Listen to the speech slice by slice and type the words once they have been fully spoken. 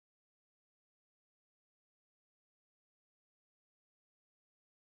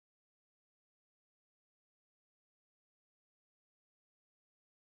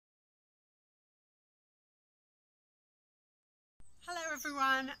Hello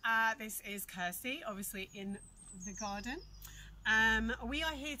everyone, this is Kirstie, obviously in the garden. We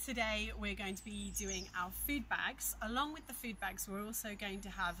are here today. We're going to be doing our food bags. Along with the food bags, we're also going to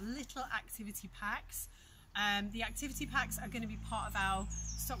have little activity packs. The activity packs are going to be part of our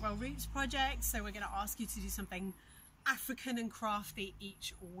Stockwell Roots project, so we're going to ask you to do something African and crafty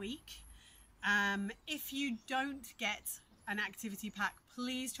each week. If you don't get an activity pack,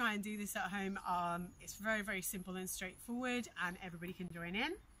 please try and do this at home. It's very simple and straightforward, and everybody can join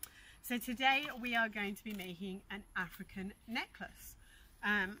in. So today we are going to be making an African necklace.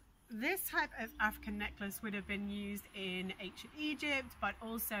 This type of African necklace would have been used in ancient Egypt, but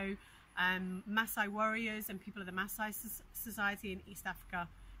also Maasai warriors and people of the Maasai society in East Africa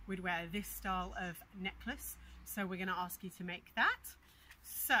would wear this style of necklace. So we're going to ask you to make that.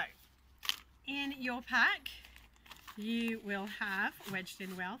 So in your pack you will have, wedged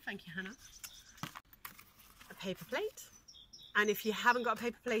in well, thank you Hannah, a paper plate. And if you haven't got a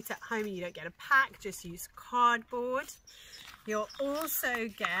paper plate at home and you don't get a pack, just use cardboard. You'll also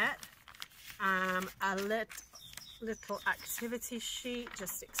get a little activity sheet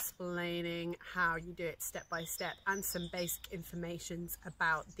just explaining how you do it step by step, and some basic information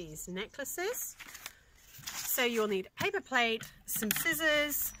about these necklaces. So you'll need a paper plate, some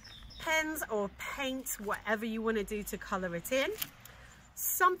scissors, pens or paint, whatever you want to do to colour it in,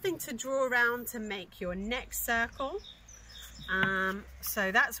 something to draw around to make your neck circle.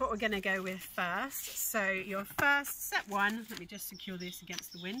 So that's what we're going to go with first. So your first, step one, let me just secure this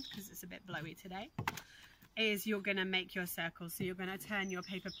against the wind because it's a bit blowy today, is you're going to make your circle. So you're going to turn your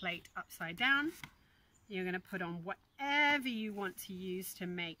paper plate upside down. You're going to put on whatever you want to use to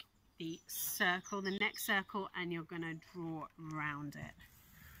make the circle, the neck circle, and you're going to draw around it.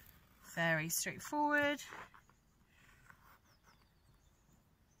 Very straightforward.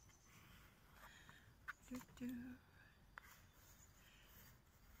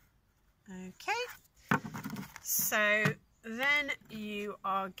 Okay, so then you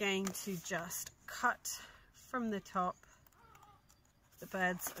are going to just cut from the top. The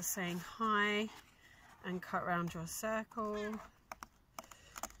birds are saying hi, and cut around your circle.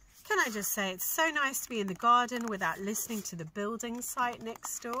 Can I just say, it's so nice to be in the garden without listening to the building site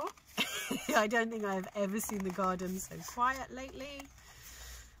next door. I don't think I've ever seen the garden so quiet lately.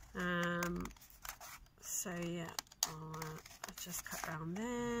 So yeah, I'll just cut around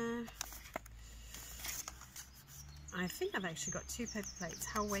there. I think I've actually got two paper plates.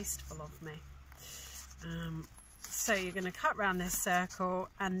 How wasteful of me. So you're going to cut around this circle,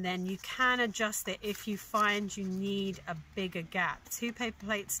 and then you can adjust it if you find you need a bigger gap. Two paper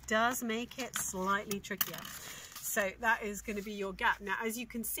plates does make it slightly trickier. So that is going to be your gap. Now, as you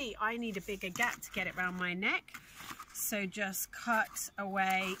can see, I need a bigger gap to get it around my neck. So just cut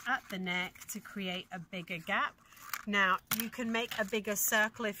away at the neck to create a bigger gap. Now, you can make a bigger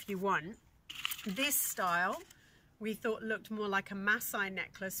circle if you want. This style we thought looked more like a Maasai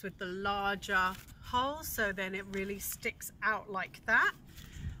necklace with the larger hole, so then it really sticks out like that.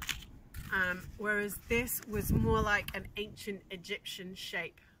 Whereas this was more like an ancient Egyptian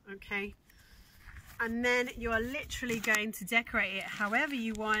shape, okay? And then you are literally going to decorate it however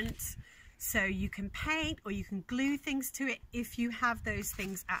you want. So you can paint, or you can glue things to it if you have those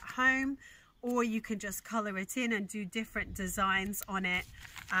things at home, or you can just color it in and do different designs on it.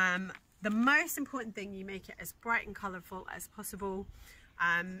 The most important thing, you make it as bright and colorful as possible.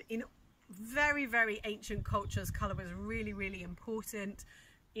 In very ancient cultures, color was really important.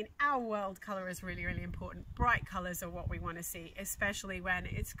 In our world, color is really important. Bright colors are what we want to see, especially when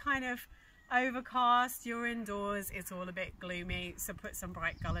it's kind of overcast, you're indoors, it's all a bit gloomy. So put some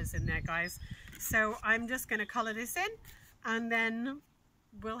bright colors in there, guys. So I'm just going to color this in, and then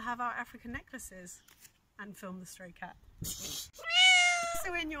we'll have our African necklaces and film the stray cat.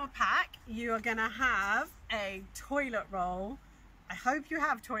 So in your pack, you are going to have a toilet roll. I hope you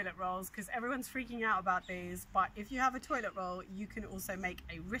have toilet rolls, because everyone's freaking out about these. But if you have a toilet roll, you can also make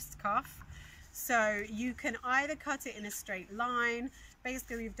a wrist cuff. So you can either cut it in a straight line.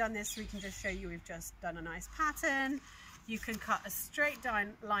 Basically, we've done this so we can just show you we've just done a nice pattern. You can cut a straight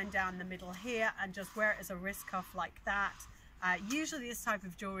line down the middle here and just wear it as a wrist cuff like that. Usually this type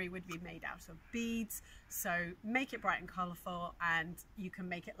of jewelry would be made out of beads, so make it bright and colourful, and you can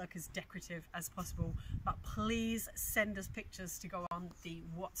make it look as decorative as possible. But please send us pictures to go on the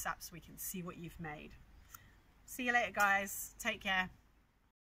WhatsApp so we can see what you've made. See you later, guys. Take care.